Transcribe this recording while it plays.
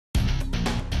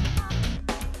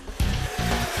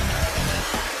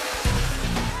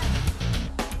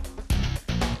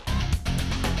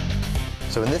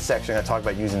So in this section, I'm going to talk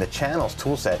about using the channels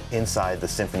toolset inside the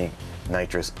Symphony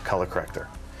Nitrous color corrector.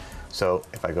 So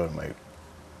if I go to my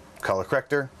color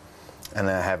corrector, and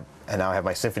now I have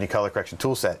my Symphony color correction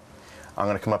toolset, I'm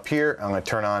going to come up here, I'm going to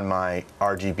turn on my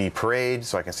RGB parade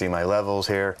so I can see my levels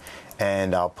here,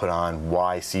 and I'll put on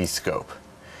YC scope.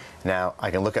 Now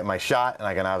I can look at my shot and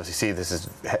I can obviously see this is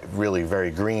really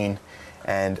very green,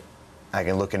 and I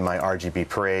can look in my RGB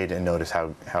parade and notice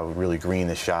how really green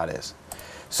this shot is.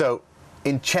 So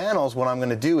in channels, what I'm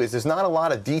going to do is there's not a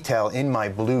lot of detail in my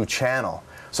blue channel.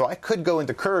 So I could go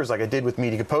into curves like I did with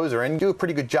Media Composer and do a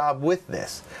pretty good job with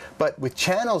this. But with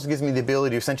channels, it gives me the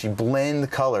ability to essentially blend the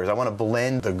colors. I want to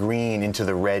blend the green into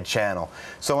the red channel.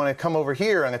 So when I come over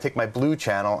here, I'm going to take my blue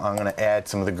channel, I'm going to add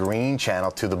some of the green channel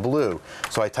to the blue.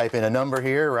 So I type in a number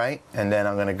here, right? And then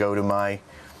I'm going to go to my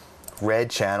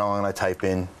red channel, I'm going to type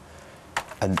in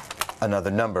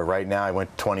another number. Right now I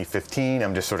went 2015,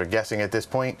 I'm just sort of guessing at this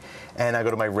point, and I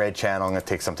go to my red channel, I'm going to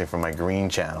take something from my green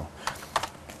channel.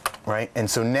 Right? And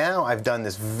so now I've done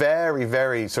this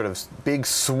very sort of big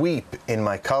sweep in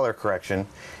my color correction,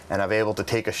 and I'm able to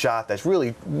take a shot that's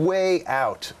really way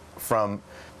out from,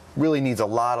 really needs a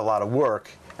lot of work,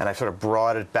 and I sort of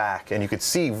brought it back, and you could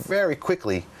see very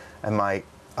quickly on my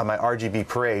RGB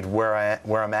parade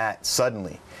where I'm at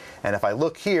suddenly. And if I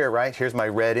look here, right, here's my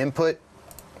red input,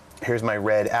 here's my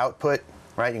red output,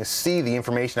 right? You can see the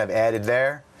information I've added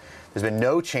there. There's been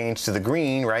no change to the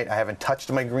green, right? I haven't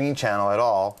touched my green channel at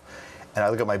all. And I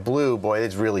look at my blue, boy,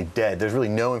 it's really dead. There's really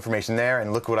no information there,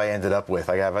 and look what I ended up with.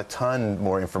 I have a ton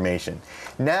more information.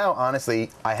 Now,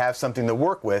 honestly, I have something to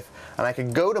work with, and I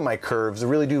can go to my curves to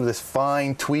really do this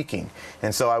fine tweaking.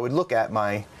 And so I would look at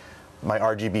my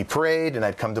RGB parade, and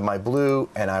I'd come to my blue,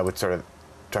 and I would sort of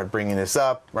start bringing this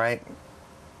up, right?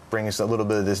 Bring a little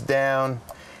bit of this down.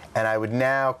 And I would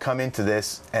now come into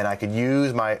this, and I could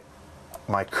use my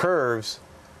curves,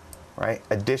 right,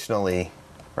 additionally,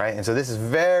 right? And so this is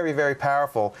very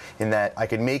powerful in that I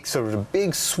can make sort of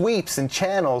big sweeps and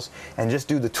channels and just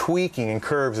do the tweaking in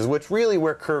curves, is what's really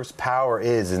where curves power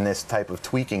is, in this type of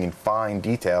tweaking in fine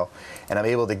detail. And I'm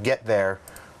able to get there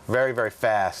very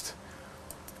fast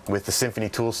with the Symphony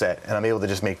toolset, and I'm able to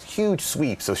just make huge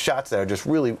sweeps. So shots that are just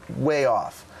really way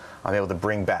off, I'm able to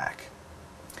bring back.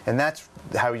 And that's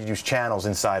how you use channels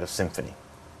inside of Symphony.